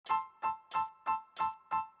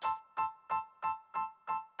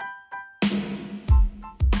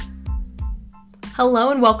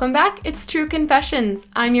Hello and welcome back. It's True Confessions.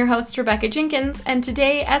 I'm your host, Rebecca Jenkins, and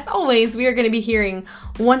today, as always, we are going to be hearing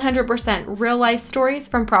 100% real-life stories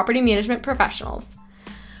from property management professionals.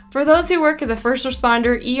 For those who work as a first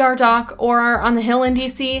responder, ER doc, or are on the Hill in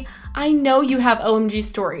DC, I know you have OMG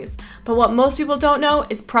stories, but what most people don't know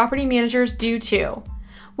is property managers do too.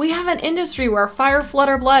 We have an industry where fire, flood,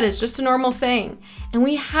 or blood is just a normal saying, and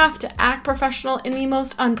we have to act professional in the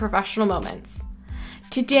most unprofessional moments.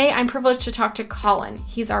 Today, I'm privileged to talk to Colin.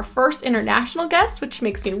 He's our first international guest, which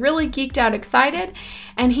makes me really geeked out excited.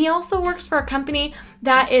 And he also works for a company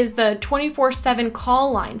that is the 24/7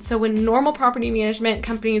 call line. So when normal property management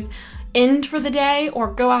companies end for the day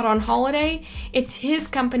or go out on holiday, it's his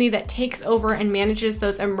company that takes over and manages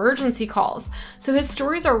those emergency calls. So his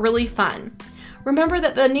stories are really fun. Remember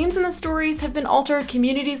that the names in the stories have been altered,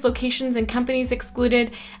 communities, locations, and companies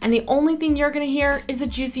excluded, and the only thing you're going to hear is the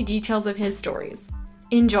juicy details of his stories.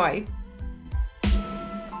 Enjoy.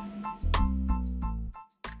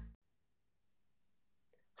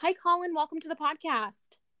 Hi, Colin. Welcome to the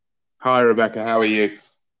podcast. Hi, Rebecca. How are you?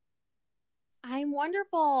 I'm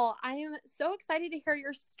wonderful. I am so excited to hear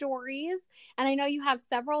your stories. And I know you have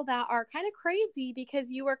several that are kind of crazy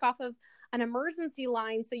because you work off of an emergency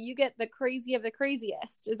line. So you get the crazy of the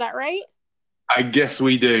craziest. Is that right? I guess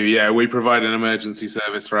we do, yeah. We provide an emergency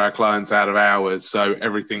service for our clients out of hours, so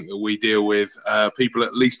everything that we deal with, people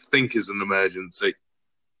at least think is an emergency.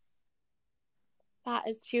 That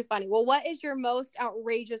is too funny. Well, what is your most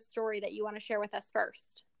outrageous story that you want to share with us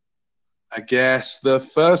first? I guess the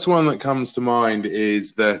first one that comes to mind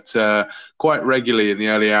is that quite regularly in the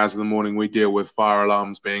early hours of the morning, we deal with fire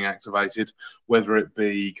alarms being activated, whether it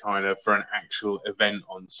be kind of for an actual event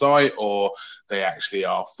on site or they actually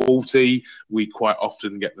are faulty. We quite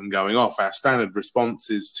often get them going off. Our standard response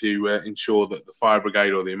is to ensure that the fire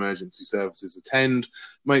brigade or the emergency services attend,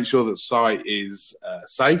 make sure that site is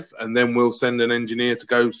safe, and then we'll send an engineer to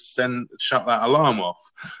go shut that alarm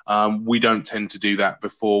off. We don't tend to do that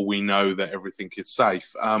before we know that everything is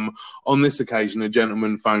safe. On this occasion, a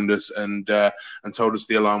gentleman phoned us and told us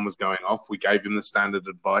the alarm was going off. We gave him the standard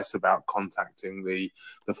advice about contacting the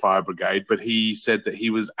fire brigade, but he said that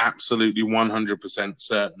he was absolutely 100%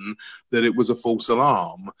 certain that it was a false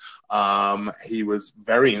alarm. He was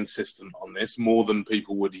very insistent on this, more than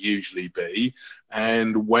people would usually be.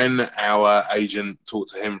 And when our agent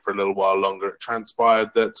talked to him for a little while longer, it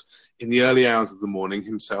transpired that in the early hours of the morning,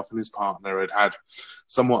 himself and his partner had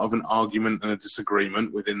somewhat of an argument and a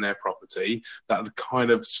disagreement within their property that had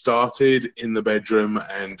kind of started in the bedroom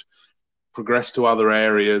and progressed to other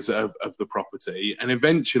areas of the property, and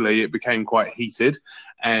eventually it became quite heated,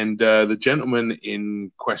 and the gentleman in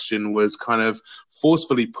question was kind of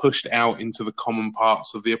forcefully pushed out into the common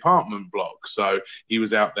parts of the apartment block. So he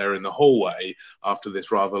was out there in the hallway after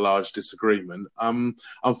this rather large disagreement.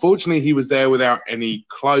 Unfortunately, he was there without any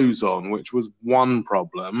clothes on, which was one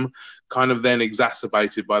problem, kind of then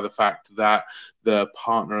exacerbated by the fact that the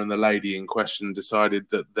partner and the lady in question decided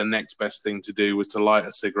that the next best thing to do was to light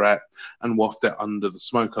a cigarette and waft it under the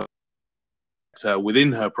smoke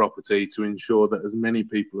within her property to ensure that as many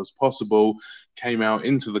people as possible came out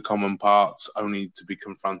into the common parts, only to be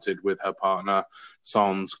confronted with her partner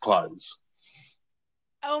sans clothes.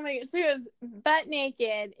 Oh my gosh, so he was butt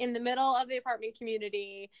naked in the middle of the apartment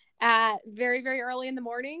community at very, very early in the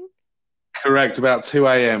morning? Correct, about 2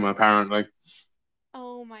 a.m. apparently.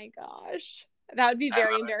 Oh my gosh. That would be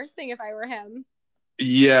very embarrassing if I were him.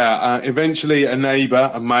 Yeah, eventually a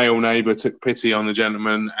male neighbour, took pity on the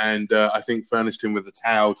gentleman and I think furnished him with a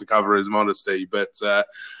towel to cover his modesty. But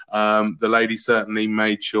the lady certainly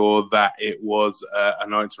made sure that it was a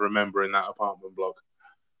night to remember in that apartment block.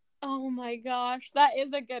 Oh my gosh, that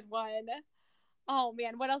is a good one. Oh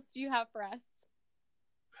man, what else do you have for us?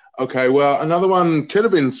 Okay, well, another one could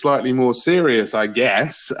have been slightly more serious, I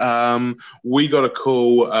guess. We got a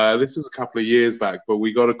call, this was a couple of years back, but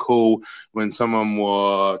we got a call when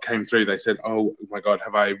someone came through. They said, oh my God,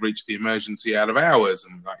 have I reached the emergency out of hours?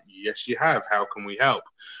 And we're like, yes, you have. How can we help?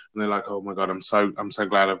 And they're like, oh my God, I'm so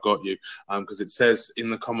glad I've got you. Because it says in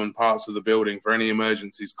the common parts of the building, for any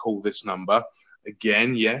emergencies, call this number.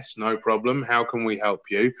 Again, yes, no problem. How can we help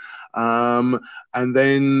you? And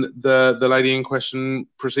then the lady in question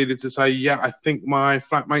proceeded to say, yeah, I think my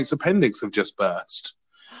flatmate's appendix have just burst.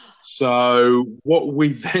 So what we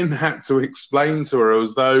then had to explain to her,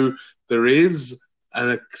 as though there is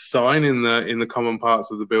a sign in the common parts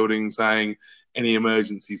of the building saying any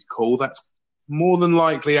emergencies call, that's more than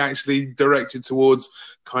likely actually directed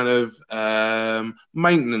towards kind of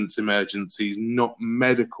maintenance emergencies, not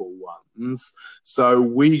medical ones. So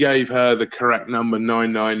we gave her the correct number,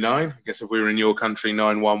 999. I guess if we were in your country,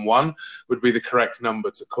 911 would be the correct number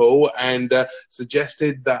to call, and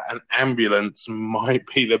suggested that an ambulance might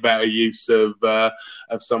be the better use of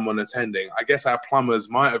someone attending. I guess our plumbers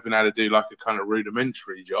might have been able to do like a kind of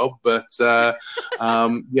rudimentary job, but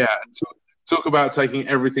yeah. Talk about taking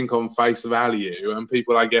everything on face value, and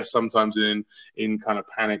people, I guess, sometimes in kind of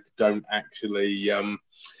panic don't actually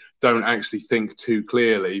think too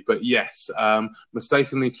clearly. But yes,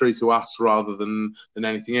 mistakenly through to us rather than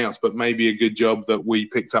anything else. But maybe a good job that we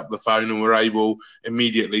picked up the phone and were able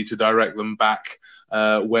immediately to direct them back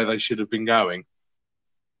where they should have been going.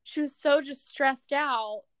 She was so just stressed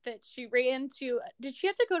out that she ran to. Did she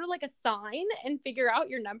have to go to like a sign and figure out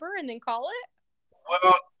your number and then call it?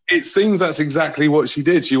 Well, it seems that's exactly what she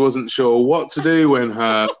did. She wasn't sure what to do when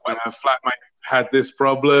her flatmate had this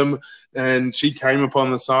problem, and she came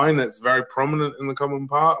upon the sign that's very prominent in the common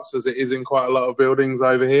parts, as it is in quite a lot of buildings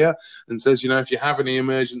over here, and says, if you have any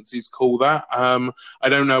emergencies, call that. I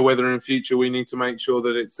don't know whether in future we need to make sure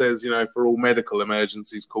that it says, for all medical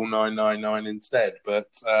emergencies, call 999 instead. But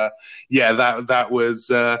yeah, that was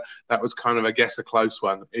kind of, I guess, a close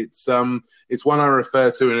one. It's one I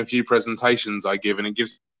refer to in a few presentations I give, and it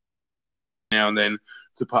gives now and then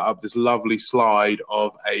to put up this lovely slide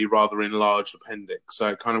of a rather enlarged appendix. So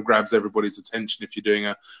it kind of grabs everybody's attention if you're doing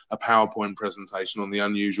a PowerPoint presentation on the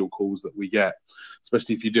unusual calls that we get,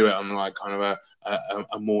 especially if you do it on like kind of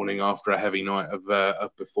a morning after a heavy night of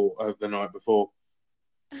the night before.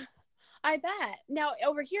 I bet. Now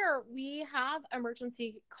over here we have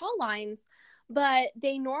emergency call lines, but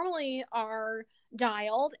they normally are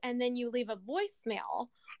dialed and then you leave a voicemail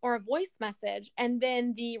or a voice message, and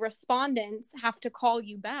then the respondents have to call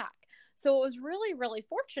you back. So it was really, really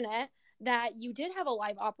fortunate that you did have a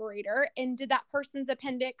live operator. And did that person's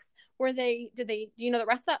appendix, do you know the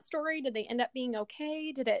rest of that story? Did they end up being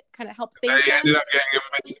okay? Did it kind of help save them? They ended up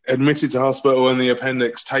getting admitted to hospital and the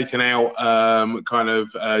appendix taken out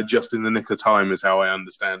just in the nick of time, is how I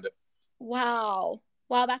understand it. Wow,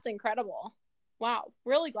 that's incredible. Wow,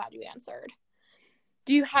 really glad you answered.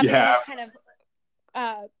 Do you have any kind of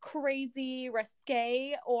crazy,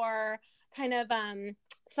 risque, or kind of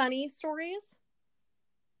funny stories?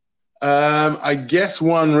 I guess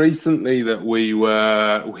one recently that we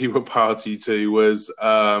were party to was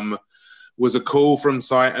a call from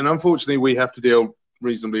site, and unfortunately we have to deal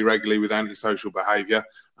reasonably regularly with antisocial behaviour.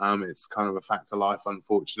 It's kind of a fact of life,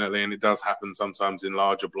 unfortunately, and it does happen sometimes in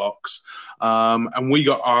larger blocks. And we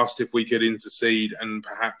got asked if we could intercede and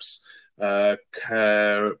perhaps contact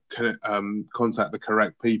the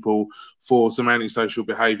correct people for some antisocial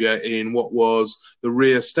behaviour in what was the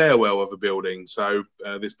rear stairwell of a building. So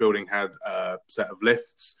this building had a set of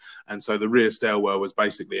lifts, and so the rear stairwell was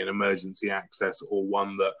basically an emergency access, or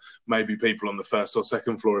one that maybe people on the first or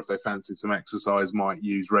second floor, if they fancied some exercise, might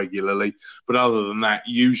use regularly. But other than that,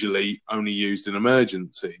 usually only used in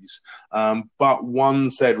emergencies. But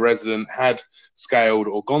one said resident had scaled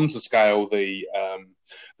or gone to scale the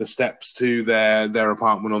steps to their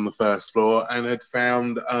apartment on the first floor, and had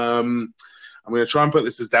found, I'm going to try and put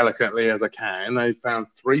this as delicately as I can, they found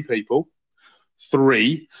three people,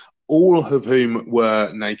 all of whom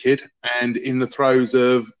were naked and in the throes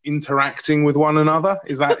of interacting with one another.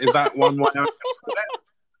 Is that one way I can put it?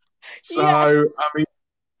 So, yes.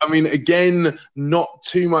 I mean, again, not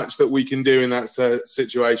too much that we can do in that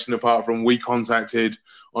situation, apart from we contacted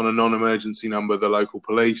on a non-emergency number the local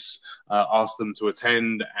police, asked them to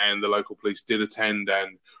attend, and the local police did attend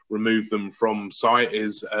and remove them from site.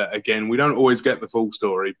 Again, we don't always get the full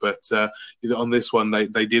story, but on this one,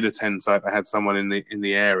 they did attend site. They had someone in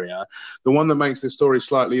the area. The one that makes this story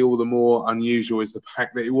slightly all the more unusual is the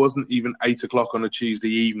fact that it wasn't even 8 o'clock on a Tuesday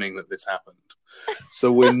evening that this happened.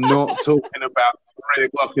 So we're not talking about 3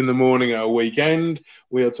 o'clock in the morning at a weekend.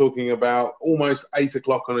 We are talking about almost 8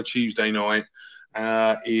 o'clock on a Tuesday night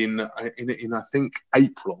in I think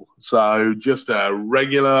April. So just a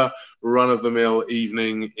regular run-of-the-mill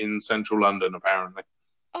evening in central London, apparently.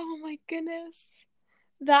 Oh my goodness.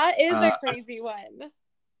 That is a crazy one.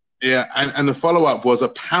 Yeah, and the follow-up was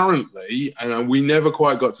apparently, and we never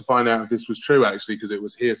quite got to find out if this was true, actually, because it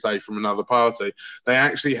was hearsay from another party, they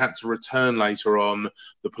actually had to return later on,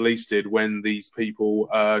 the police did, when these people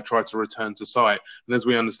tried to return to site. And as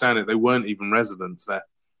we understand it, they weren't even residents there.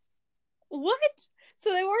 What?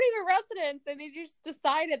 So they weren't even residents, and they just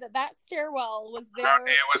decided that stairwell was there.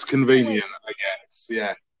 It was convenient, I guess,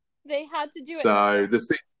 yeah. They had to do it. So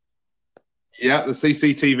the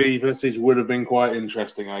CCTV footage would have been quite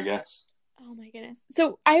interesting, I guess. Oh my goodness.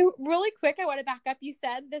 So I really quick, I want to back up. You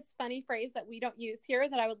said this funny phrase that we don't use here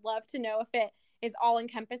that I would love to know if it is all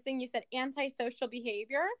encompassing. You said antisocial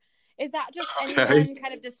behavior. Is that just Okay. anyone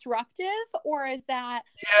kind of disruptive, or is that,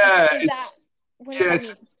 Yeah, is that, it's what does yeah, that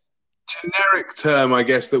it's mean? generic term, I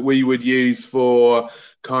guess, that we would use for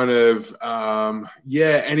kind of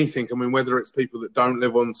anything. I mean, whether it's people that don't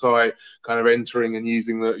live on site, kind of entering and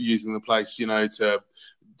using the place, to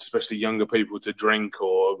especially younger people to drink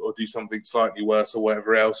or do something slightly worse or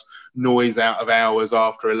whatever else, noise out of hours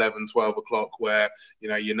after 11, 12 o'clock where,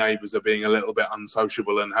 your neighbours are being a little bit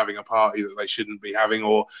unsociable and having a party that they shouldn't be having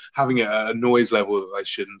or having it at a noise level that they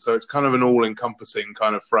shouldn't. So it's kind of an all-encompassing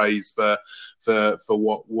kind of phrase for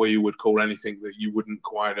what we would call anything that you wouldn't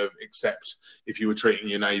quite have accept if you were treating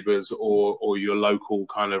your neighbours or your local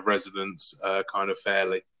kind of residents kind of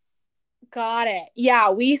fairly. Got it.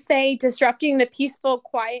 Yeah, we say disrupting the peaceful,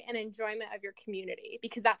 quiet, and enjoyment of your community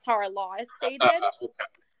because that's how our law is stated.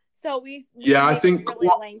 So we Yeah, I made it think really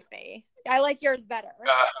lengthy. I like yours better.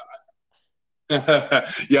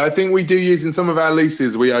 Yeah, I think we do use in some of our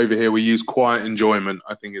leases. We over here we use quiet enjoyment.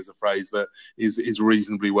 I think is a phrase that is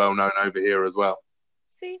reasonably well known over here as well.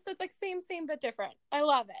 See, so it's like same but different. I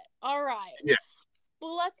love it. All right. Yeah.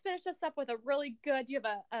 Well, let's finish this up with a really good. Do you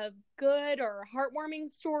have a good or heartwarming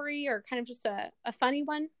story, or kind of just a funny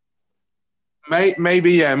one?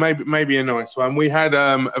 Maybe a nice one. We had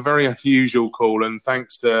a very unusual call, and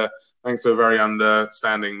thanks to a very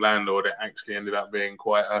understanding landlord, it actually ended up being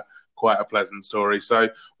quite a pleasant story. So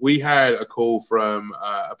we had a call from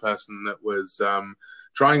a person that was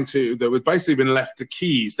that was basically been left the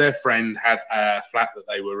keys. Their friend had a flat that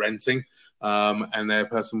they were renting. And their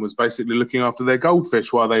person was basically looking after their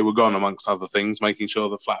goldfish while they were gone, amongst other things, making sure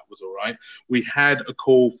the flat was all right. We had a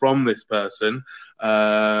call from this person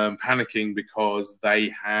panicking because they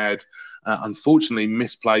had unfortunately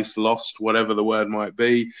misplaced, lost, whatever the word might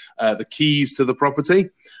be, the keys to the property.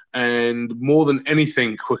 And more than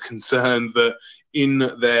anything, were concerned that in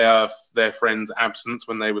their friend's absence,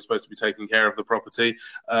 when they were supposed to be taking care of the property,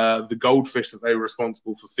 the goldfish that they were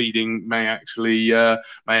responsible for feeding may actually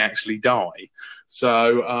die.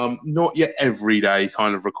 So not yet everyday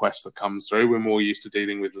kind of request that comes through. We're more used to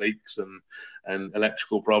dealing with leaks and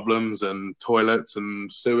electrical problems and toilets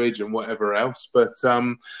and sewage and whatever else. But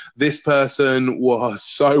this person was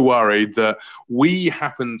so worried that we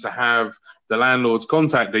happened to have the landlord's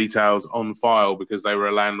contact details on file because they were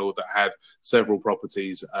a landlord that had several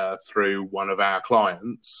properties through one of our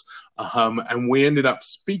clients. And we ended up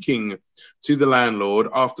speaking to the landlord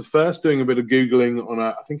after first doing a bit of Googling on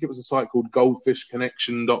I think it was a site called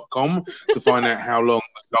goldfishconnection.com to find out how long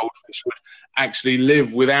the goldfish would actually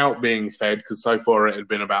live without being fed, because so far it had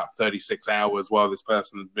been about 36 hours while this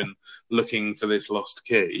person had been looking for this lost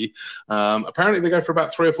key. Apparently they go for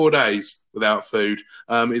about 3 or 4 days without food.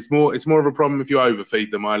 It's more of a problem if you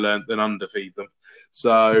overfeed them, I learned, than underfeed them.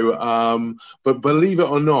 So, but believe it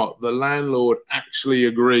or not, the landlord actually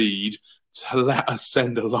agreed to let us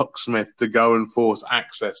send a locksmith to go and force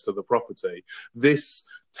access to the property. This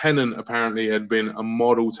tenant apparently had been a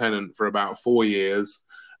model tenant for about 4 years,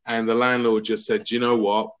 and the landlord just said, "Do you know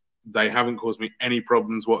what? They haven't caused me any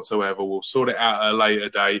problems whatsoever. We'll sort it out at a later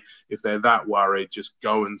day. If they're that worried, just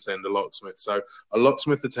go and send a locksmith." So a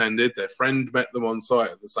locksmith attended. Their friend met them on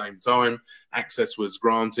site at the same time. Access was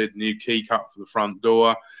granted, new key cut for the front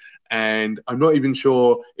door. And I'm not even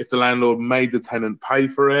sure if the landlord made the tenant pay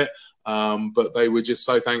for it. But they were just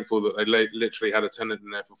so thankful that they literally had a tenant in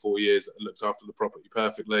there for 4 years that looked after the property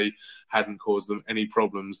perfectly, hadn't caused them any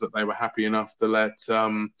problems, that they were happy enough to let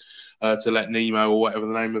Nemo, or whatever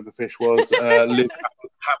the name of the fish was, live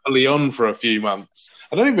happily on for a few months.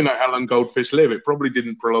 I don't even know how long goldfish live. It probably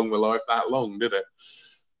didn't prolong the life that long, did it?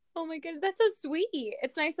 Oh my goodness, that's so sweet.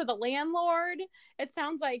 It's nice of the landlord. It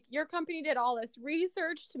sounds like your company did all this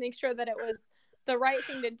research to make sure that it was the right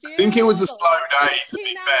thing to do. I think it was a slow day, to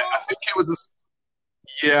be fair. I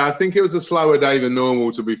think it was a slower day than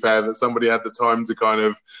normal, to be fair, that somebody had the time to kind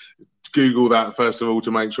of Google that first of all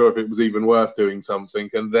to make sure if it was even worth doing something,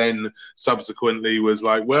 and then subsequently was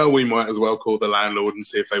like, well, we might as well call the landlord and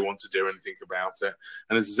see if they want to do anything about it.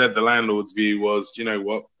 And as I said, the landlord's view was, do you know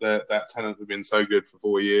what, that tenant had been so good for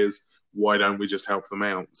 4 years, why don't we just help them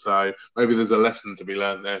out? So maybe there's a lesson to be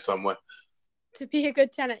learned there somewhere. To be a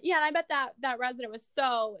good tenant. Yeah, and I bet that resident was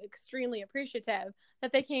so extremely appreciative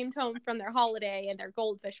that they came home from their holiday and their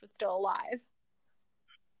goldfish was still alive.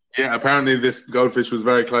 Yeah, apparently this goldfish was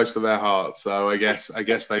very close to their heart, so I guess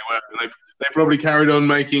they were. They probably carried on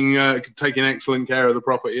taking excellent care of the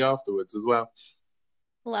property afterwards as well.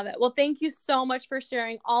 Love it. Well, thank you so much for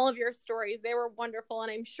sharing all of your stories. They were wonderful.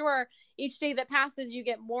 And I'm sure each day that passes, you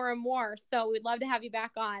get more and more. So we'd love to have you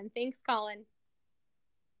back on. Thanks, Colin.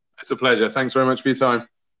 It's a pleasure. Thanks very much for your time.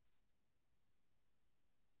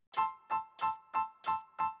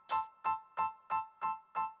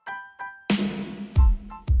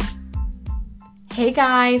 Hey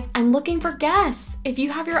guys, I'm looking for guests. If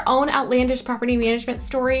you have your own outlandish property management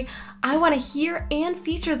story, I want to hear and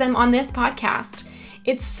feature them on this podcast.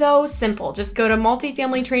 It's so simple. Just go to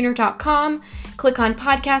multifamilytrainer.com, click on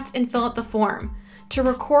podcast, and fill out the form. To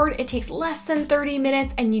record, it takes less than 30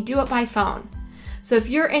 minutes and you do it by phone. So if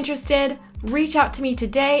you're interested, reach out to me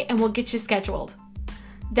today and we'll get you scheduled.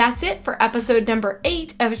 That's it for episode number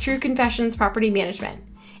 8 of True Confessions Property Management.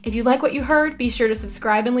 If you like what you heard, be sure to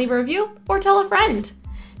subscribe and leave a review or tell a friend.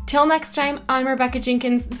 Till next time, I'm Rebecca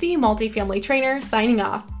Jenkins, the multifamily trainer, signing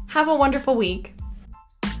off. Have a wonderful week.